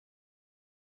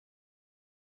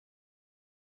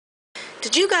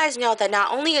Did you guys know that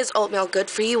not only is oatmeal good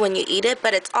for you when you eat it,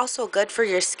 but it's also good for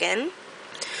your skin?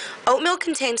 Oatmeal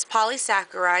contains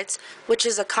polysaccharides, which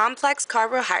is a complex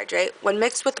carbohydrate. When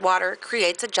mixed with water,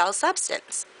 creates a gel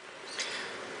substance.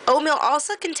 Oatmeal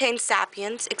also contains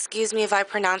sapiens, excuse me if I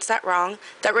pronounce that wrong,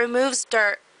 that removes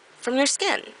dirt from your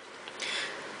skin.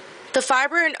 The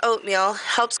fiber in oatmeal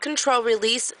helps control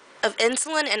release of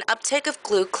insulin and uptake of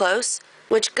glucose,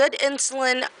 which good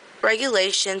insulin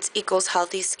regulations equals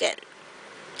healthy skin.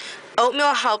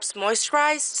 Oatmeal helps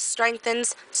moisturize,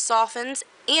 strengthens, softens,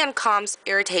 and calms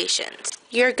irritations.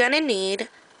 You're gonna need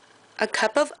a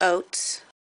cup of oats,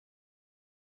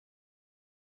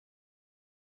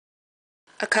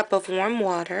 a cup of warm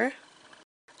water,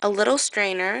 a little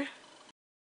strainer,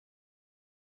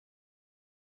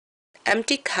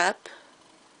 empty cup,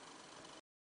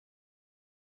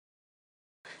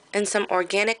 and some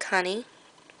organic honey.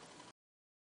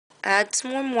 Add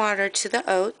some warm water to the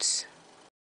oats.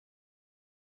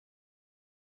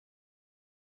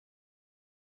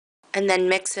 And then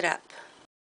mix it up.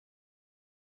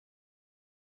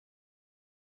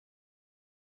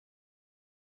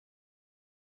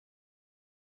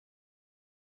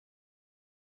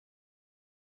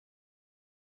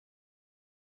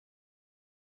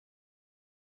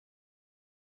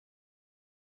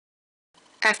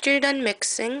 After you're done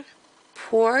mixing,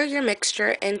 pour your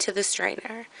mixture into the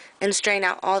strainer and strain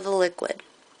out all the liquid.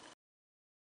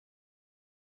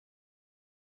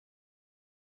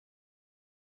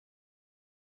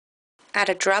 Add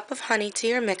a drop of honey to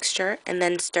your mixture and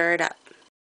then stir it up.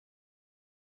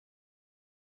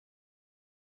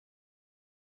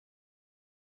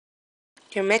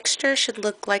 Your mixture should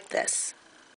look like this.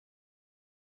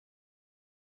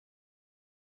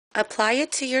 Apply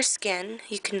it to your skin.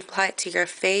 You can apply it to your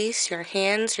face, your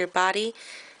hands, your body,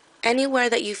 anywhere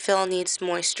that you feel needs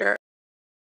moisture.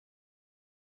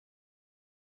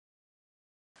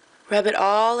 Rub it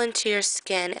all into your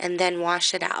skin and then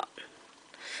wash it out.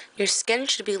 Your skin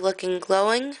should be looking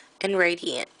glowing and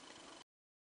radiant.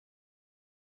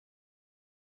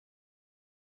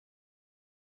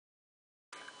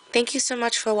 Thank you so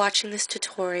much for watching this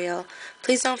tutorial.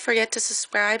 Please don't forget to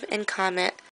subscribe and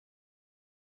comment.